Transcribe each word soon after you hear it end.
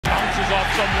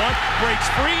someone, breaks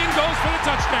free and goes for the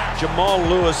touchdown. Jamal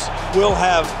Lewis will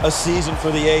have a season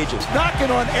for the ages.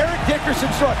 Knocking on Eric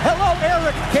Dickerson's front. Hello,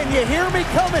 Eric. Can you hear me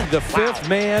coming? The fifth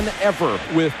man ever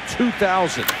with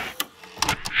 2,000.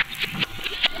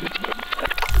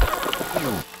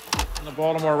 The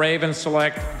Baltimore Ravens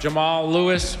select Jamal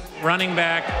Lewis, running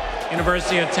back,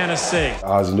 University of Tennessee.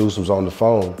 Ozzie Newsome's on the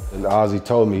phone, and Ozzie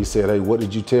told me, he said, hey, what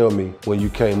did you tell me when you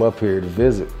came up here to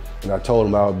visit? And I told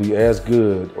him I would be as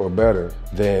good or better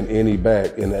than any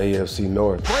back in the AFC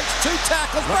North. Breaks 2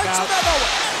 tackles, breaks another one.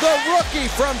 The rookie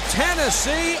from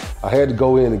Tennessee. I had to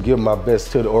go in and give my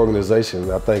best to the organization,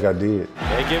 and I think I did.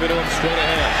 They give it to him straight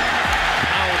ahead.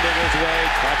 Pounding his way,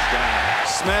 touchdown.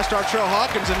 Smashed Artrell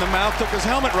Hawkins in the mouth, took his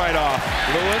helmet right off.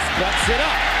 Lewis cuts it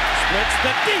up. Splits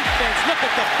the defense. Look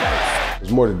at the burst. It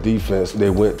was more the defense. They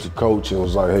went to coach and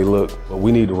was like, hey, look,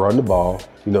 we need to run the ball.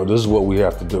 You know, this is what we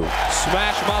have to do.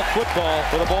 Smash mouth football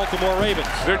for the Baltimore Ravens.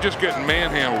 They're just getting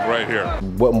manhandled right here.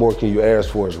 What more can you ask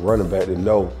for as a running back to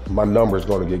know my number is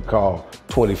going to get called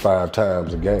 25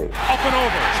 times a game? Up and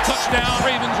over, touchdown,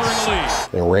 Ravens are in the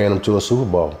lead. And ran them to a Super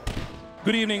Bowl.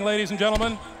 Good evening, ladies and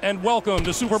gentlemen, and welcome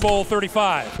to Super Bowl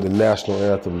 35. The national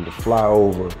anthem, the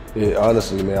flyover, it,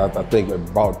 honestly, man, I think it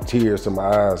brought tears to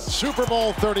my eyes. Super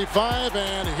Bowl 35,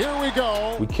 and here we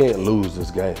go. We can't lose this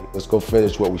game. Let's go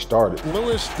finish what we started.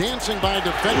 Lewis dancing by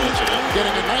defenders,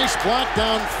 getting a nice block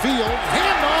downfield.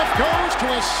 Handoff goes to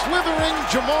a slithering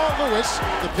Jamal Lewis.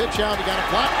 The pitch out, he got a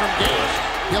block from Gage.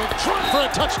 He'll try for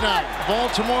a touchdown.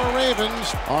 Baltimore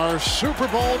Ravens are Super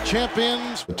Bowl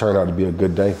champions. It turned out to be a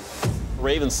good day.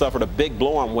 Ravens suffered a big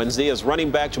blow on Wednesday as running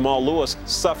back Jamal Lewis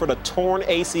suffered a torn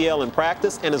ACL in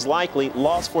practice and is likely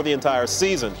lost for the entire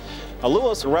season.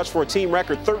 Lewis rushed for a team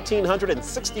record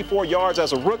 1,364 yards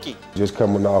as a rookie. Just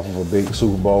coming off of a big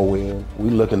Super Bowl win, we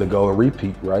looking to go and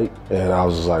repeat, right? And I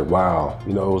was just like, wow.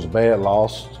 You know, it was a bad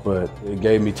loss, but it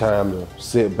gave me time to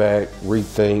sit back,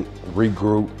 rethink,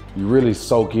 regroup. You really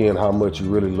soak in how much you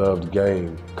really love the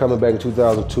game. Coming back in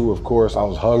 2002, of course, I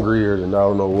was hungrier than I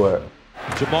don't know what.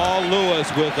 Jamal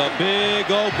Lewis with a big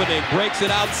opening, breaks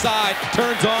it outside,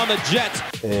 turns on the Jets.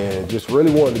 And just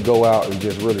really wanted to go out and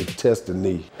just really test the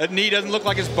knee. That knee doesn't look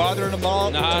like it's bothering him all.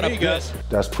 Not a bit.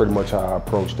 That's pretty much how I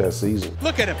approached that season.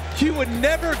 Look at him. You would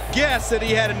never guess that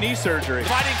he had a knee surgery.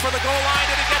 Fighting for the goal line,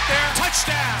 did he get there?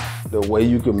 Touchdown! The way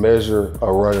you can measure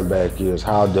a running back is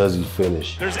how does he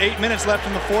finish. There's 8 minutes left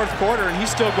in the fourth quarter, and he's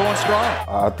still going strong.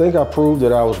 I think I proved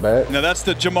that I was back. Now, that's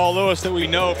the Jamal Lewis that we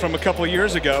know from a couple of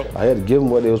years ago. I had to give him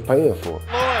what they was paying for.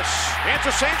 Lewis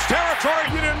into Saints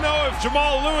territory. You didn't know if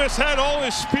Jamal Lewis had all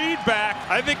his speed back.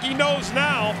 I think he knows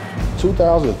now.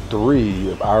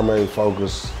 2003, our main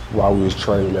focus while we was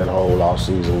training that whole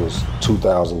offseason was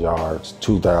 2,000 yards,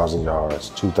 2,000 yards,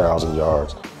 2,000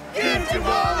 yards. Give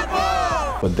Jamal the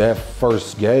ball! But that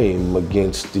first game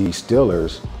against the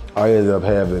Steelers, I ended up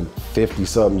having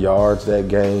 50-something yards that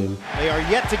game. They are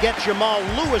yet to get Jamal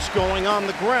Lewis going on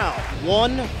the ground.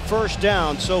 1 first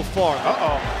down so far.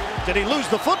 Uh-oh. Did he lose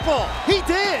the football? He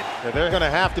did! Yeah, they're going to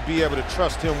have to be able to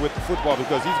trust him with the football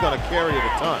because he's going to carry it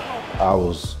a ton. I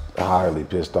was highly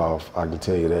pissed off, I can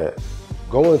tell you that.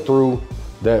 Going through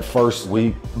that first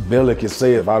week, Billy could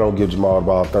say if I don't give Jamal the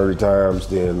ball 30 times,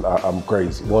 then I'm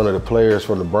crazy. One of the players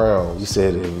from the Browns, he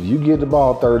said, if you get the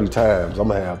ball 30 times, I'm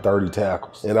gonna have 30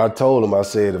 tackles. And I told him, I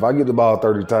said, if I get the ball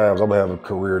 30 times, I'm gonna have a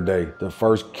career day. The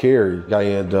first carry, I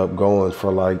ended up going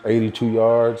for like 82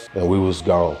 yards, and we was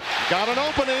gone. Got an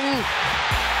opening.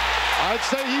 I'd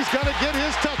say he's gonna get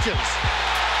his touches.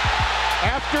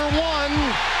 After 1,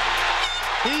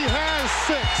 he has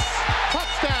 6.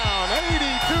 Touchdown,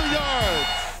 82 yards.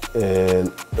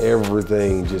 And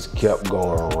everything just kept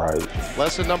going right.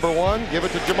 Lesson number 1, give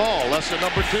it to Jamal. Lesson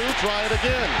number 2, try it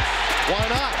again. Why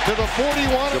not? To the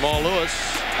 41. Jamal Lewis,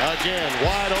 again,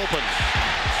 wide open.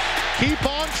 Keep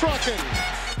on trucking.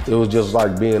 It was just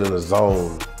like being in a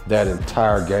zone that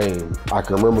entire game. I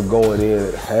can remember going in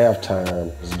at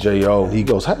halftime, it's J.O., he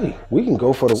goes, hey, we can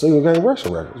go for the single game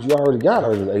rushing record. You already got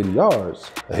 180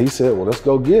 yards. And he said, well, let's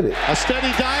go get it. A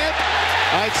steady diet?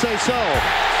 I'd say so.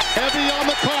 Heavy on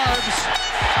the carbs.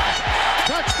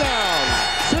 Touchdown,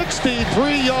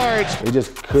 63 yards. They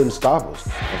just couldn't stop us.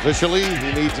 Officially,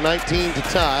 he needs 19 to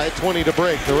tie, 20 to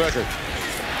break the record.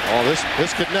 Oh,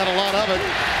 this could net a lot of it.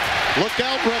 Look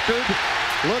out, record.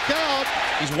 Look out.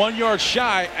 He's 1 yard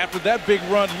shy after that big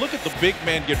run. Look at the big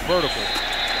man get vertical.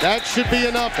 That should be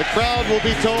enough. The crowd will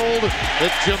be told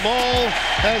that Jamal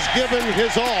has given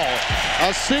his all.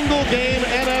 A single game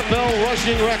NFL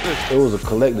rushing record. It was a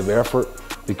collective effort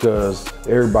because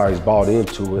everybody's bought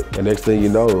into it. And next thing you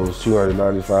know, it was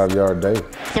 295-yard day.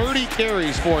 30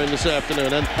 carries for him this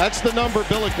afternoon, and that's the number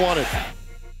Billick wanted.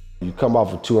 You come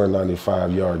off a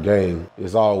 295-yard game,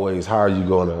 it's always how are you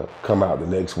going to come out the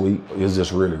next week? Is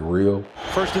this really real?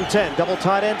 1st and 10, double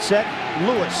tight end set.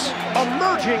 Lewis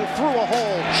emerging through a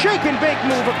hole. Shake and bake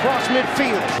move across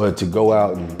midfield. But to go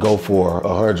out and go for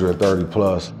 130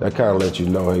 plus, that kind of lets you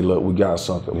know, hey, look, we got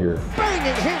something here.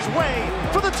 Banging his way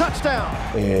for the touchdown.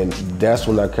 And that's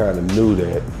when I kind of knew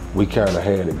that we kind of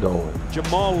had it going.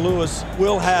 Jamal Lewis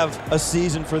will have a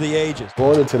season for the ages.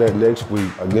 Going into that next week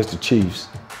against the Chiefs,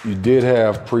 you did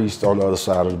have Priest on the other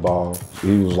side of the ball.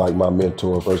 He was like my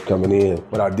mentor first coming in.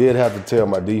 But I did have to tell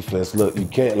my defense, look, you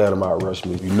can't let him outrush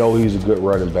me. You know he's a good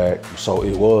running back, so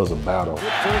it was a battle. Good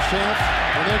first half,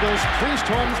 and there goes Priest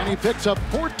home, and he picks up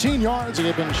 14 yards.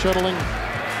 They've been shuttling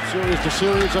series to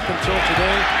series up until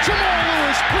today. Jamal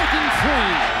Lewis breaking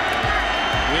free.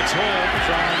 It's Holmes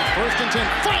on 1st and 10,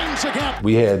 finds a gap.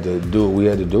 We had to do what we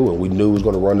had to do, and we knew he was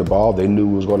going to run the ball. They knew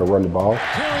he was going to run the ball.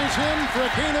 Carries him for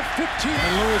a gain of 15.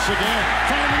 And Lewis again,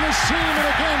 finding the seam, and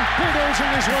again,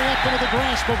 bulldozing his way up into the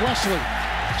grasp of Wesley.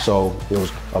 So it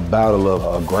was a battle of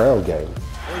a ground game.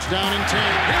 1st down and 10,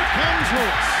 here comes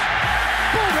Lewis.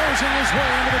 Bulldozing his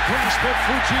way into the grasp of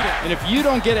Fujita. And if you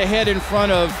don't get ahead in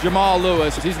front of Jamal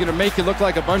Lewis, he's going to make you look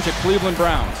like a bunch of Cleveland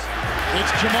Browns.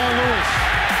 It's Jamal Lewis,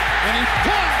 and he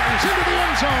flies into the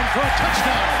end zone for a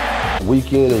touchdown.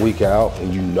 Week in and week out,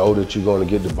 and you know that you're going to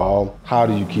get the ball, how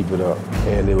do you keep it up?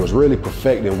 And it was really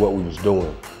perfecting what we was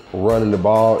doing. Running the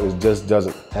ball, it just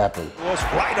doesn't happen. Was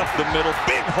right up the middle,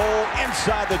 big hole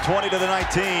inside the 20 to the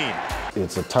 19.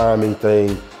 It's a timing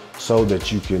thing so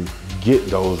that you can get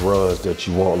those runs that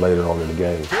you want later on in the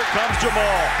game. Here comes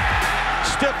Jamal.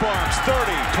 Stiff arms, 30,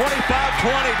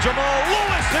 25-20. Jamal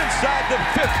Lewis inside the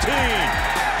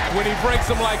 15. When he breaks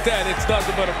them like that, it's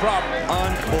nothing but a problem.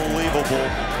 Unbelievable.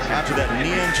 After that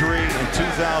knee injury in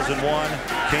 2001,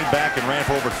 came back and ran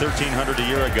for over 1,300 a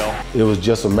year ago. It was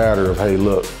just a matter of, hey,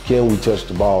 look, can we touch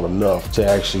the ball enough to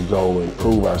actually go and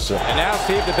prove ourselves? And now,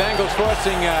 Steve, the Bengals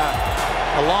forcing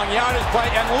a long yardage play.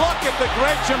 And look at the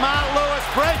great Jamal Lewis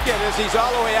break it as he's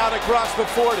all the way out across the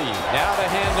 40. Now the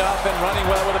handoff and running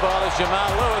well with the ball is Jamal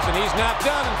Lewis, and he's not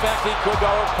done. In fact, he could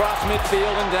go across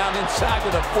midfield and down inside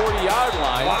to the 40-yard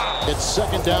line. Wow. It's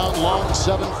 2nd down, long,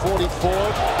 7:44,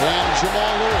 and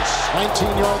Jamal Lewis,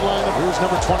 19-yard line. Here's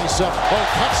number 27. Oh,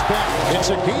 cuts back. It's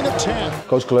a gain of 10.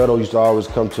 Coach Coletto used to always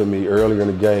come to me earlier in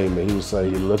the game, and he would say,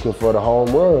 you're looking for the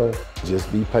home run,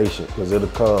 just be patient, because it'll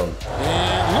come.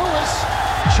 And Lewis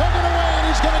chugging away, and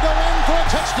he's going to go in for a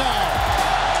touchdown.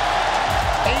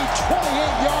 A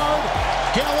 28-yard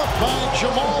gallop by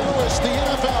Jamal Lewis, the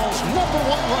NFL's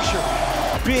 #1 rusher.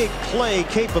 Big play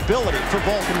capability for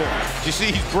Baltimore. You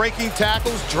see he's breaking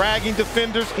tackles, dragging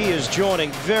defenders. He is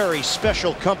joining very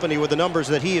special company with the numbers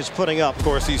that he is putting up. Of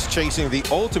course, he's chasing the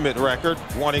ultimate record,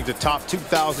 wanting to top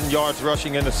 2,000 yards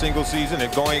rushing in a single season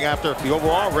and going after the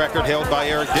overall record held by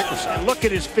Eric Dickerson. And look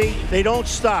at his feet. They don't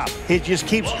stop. He just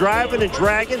keeps driving and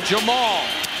dragging. Jamal.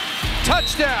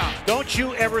 Touchdown! Don't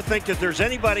you ever think that there's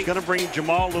anybody going to bring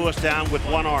Jamal Lewis down with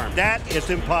one arm. That is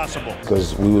impossible.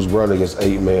 Because we was running against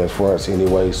 8-man fronts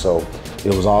anyway, so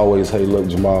it was always, hey, look,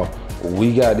 Jamal,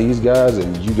 we got these guys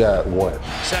and you got one.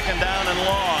 2nd down and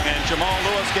long, and Jamal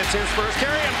Lewis gets his first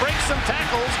carry and breaks some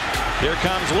tackles. Here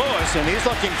comes Lewis, and he's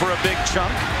looking for a big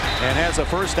chunk and has a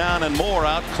 1st down and more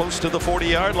out close to the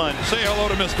 40-yard line. Say hello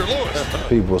to Mr. Lewis.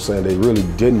 People were saying they really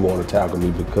didn't want to tackle me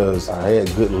because I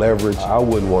had good leverage. I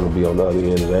wouldn't want to be on the other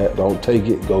end of that. Don't take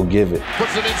it, go give it.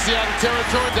 Puts it in Seattle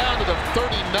territory down to the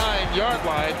 39-yard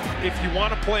line. If you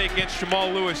want to play against Jamal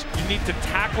Lewis, you need to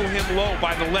tackle him low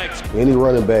by the legs. Any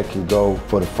running back can go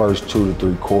for the first 2 to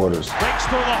 3 quarters. Breaks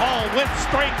through the hole with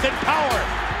strength and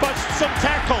power. Busts some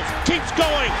tackles. Keeps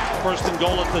going. 1st and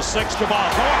goal at the 6. Jamal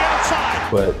going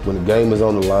outside. But when the game is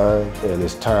on the line and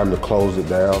it's time to close it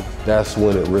down, that's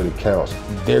when it really counts.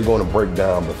 They're going to break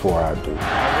down before I do.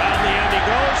 Around the end he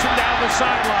goes and down the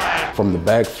sideline. From the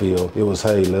backfield, it was,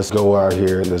 hey, let's go out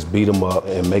here, let's beat them up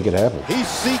and make it happen. He's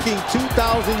seeking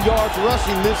 2,000 yards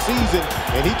rushing this season,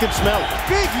 and he can smell it.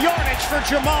 Big yardage for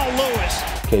Jamal Lewis.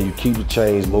 Can you keep the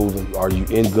chains moving? Are you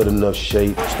in good enough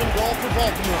shape? 1st and goal for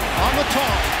Baltimore. On the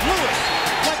toss, Lewis,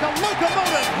 like a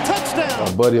locomotive, touchdown.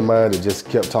 A buddy of mine that just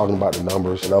kept talking about the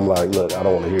numbers, and I'm like, look, I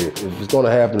don't want to hear it. If it's going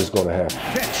to happen, it's going to happen.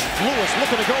 Pitch, Lewis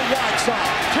looking to go wide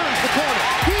side, turns the corner.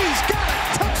 He's got it,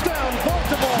 touchdown,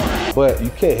 Baltimore. But you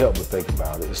can't help but think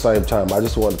about it. At the same time, I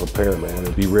just wanted to prepare, man,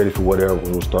 and be ready for whatever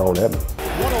was thrown at me.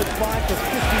 105 to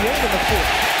 58 in the 4th.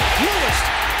 Lewis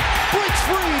breaks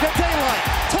free to daylight.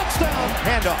 Touchdown.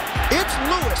 Handoff. It's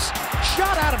Lewis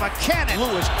shot out of a cannon.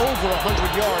 Lewis over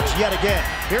 100 yards yet again.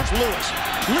 Here's Lewis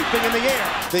leaping in the air.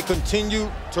 They continue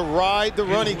to ride the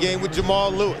running game with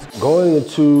Jamal Lewis. Going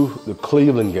into the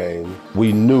Cleveland game,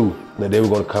 we knew that they were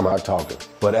going to come out talking.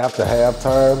 But after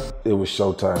halftime, it was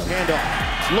showtime. Handoff.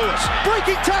 Lewis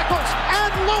breaking tackles,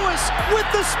 and Lewis with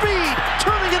the speed,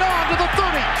 turning it on to the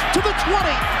 30, to the 20,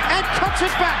 and cuts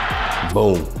it back.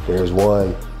 Boom, there's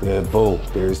one, then boom,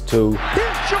 there's two.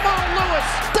 Here's Jamal Lewis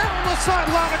down the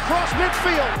sideline across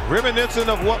midfield. Reminiscent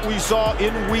of what we saw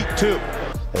in week 2.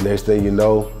 And next thing you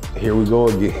know, here we go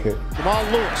again. Jamal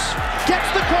Lewis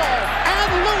gets the call,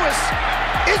 and Lewis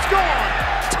is gone.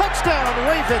 Touchdown,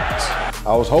 Ravens.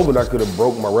 I was hoping I could have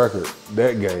broke my record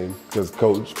that game because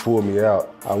Coach pulled me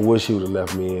out. I wish he would have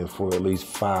left me in for at least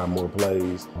 5 more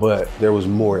plays, but there was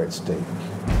more at stake.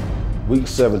 Week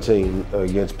 17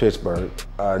 against Pittsburgh,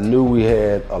 I knew we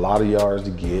had a lot of yards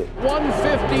to get.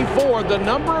 154, the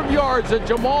number of yards that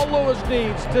Jamal Lewis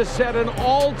needs to set an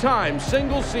all-time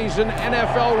single-season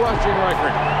NFL rushing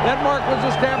record. That mark was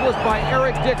established by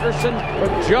Eric Dickerson, but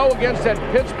Joe, against that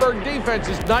Pittsburgh defense,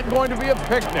 is not going to be a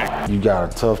picnic. You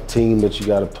got a tough team that you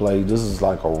got to play. This is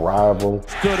like a rival.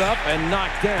 Stood up and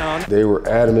knocked down. They were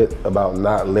adamant about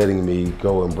not letting me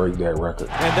go and break that record.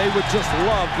 And they would just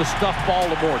love to stuff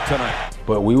Baltimore tonight.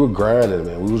 But we were grinding,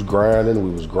 man. We was grinding,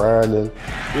 we was grinding.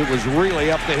 It was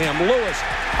really up to him. Lewis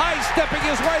high-stepping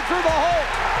his way through the hole.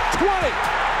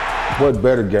 20. What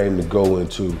better game to go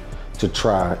into to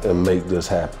try and make this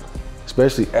happen?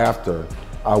 Especially after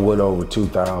I went over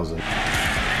 2,000.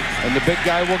 And the big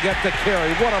guy will get the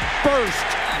carry. What a burst.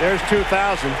 There's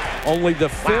 2,000. Only the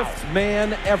 5th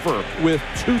man ever with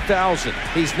 2,000.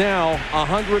 He's now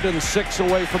 106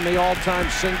 away from the all-time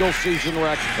single-season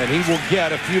record, and he will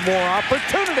get a few more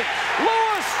opportunities.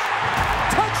 Lewis,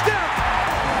 touchdown!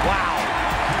 Wow.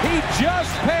 He just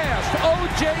passed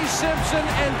O.J. Simpson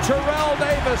and Terrell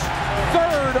Davis,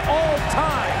 3rd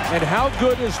all-time. And how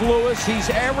good is Lewis?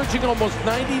 He's averaging almost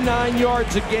 99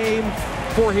 yards a game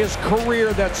for his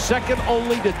career. That's second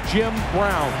only to Jim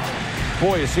Brown.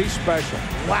 Boy, is he special.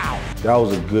 Wow. That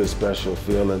was a good special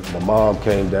feeling. My mom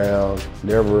came down,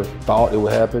 never thought it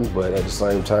would happen, but at the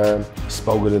same time,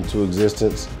 spoke it into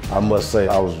existence. I must say,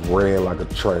 I was ran like a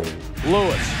train.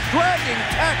 Lewis, dragging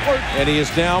tackler. And he is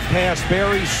now past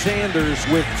Barry Sanders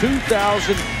with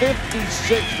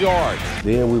 2,056 yards.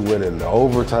 Then we went into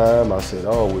overtime. I said,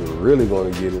 oh, we're really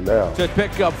going to get it now. To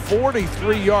pick up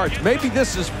 43 yards. Maybe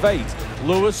this is fate.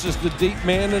 Lewis is the deep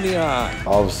man in the eye.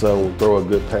 All of a sudden, we throw a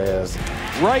good pass.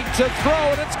 Right to throw,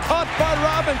 and it's caught by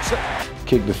Robinson.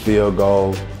 Kick the field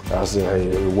goal. I said, hey,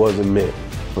 it wasn't meant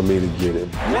for me to get it.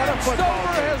 Stover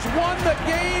has won the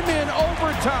game in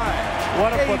overtime.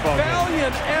 What a football game.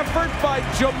 Valiant effort by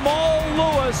Jamal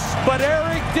Lewis, but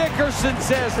Eric Dickerson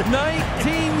says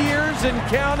 19 years and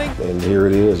counting. And here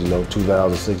it is,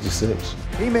 2,066.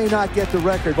 He may not get the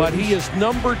record, but he is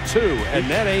number 2, and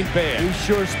that ain't bad. He's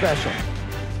sure special.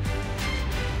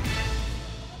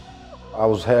 I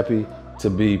was happy to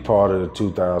be part of the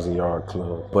 2,000-yard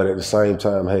club. But at the same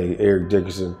time, hey, Eric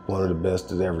Dickerson, one of the best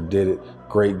that ever did it.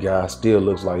 Great guy, still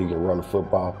looks like he can run a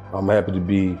football. I'm happy to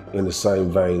be in the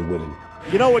same vein with him.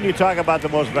 You know, when you talk about the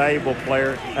most valuable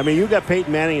player, I mean, you got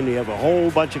Peyton Manning and you have a whole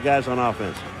bunch of guys on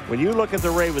offense. When you look at the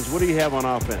Ravens, what do you have on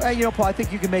offense? Paul, I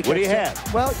think you can make What do you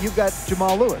have? Well, you've got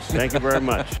Jamal Lewis. Thank you very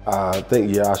much. I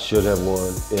think, I should have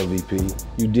won MVP.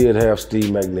 You did have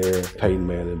Steve McNair, Peyton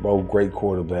Manning, both great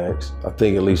quarterbacks. I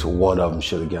think at least one of them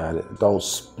should have got it. Don't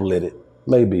split it.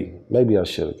 Maybe I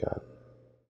should have got it.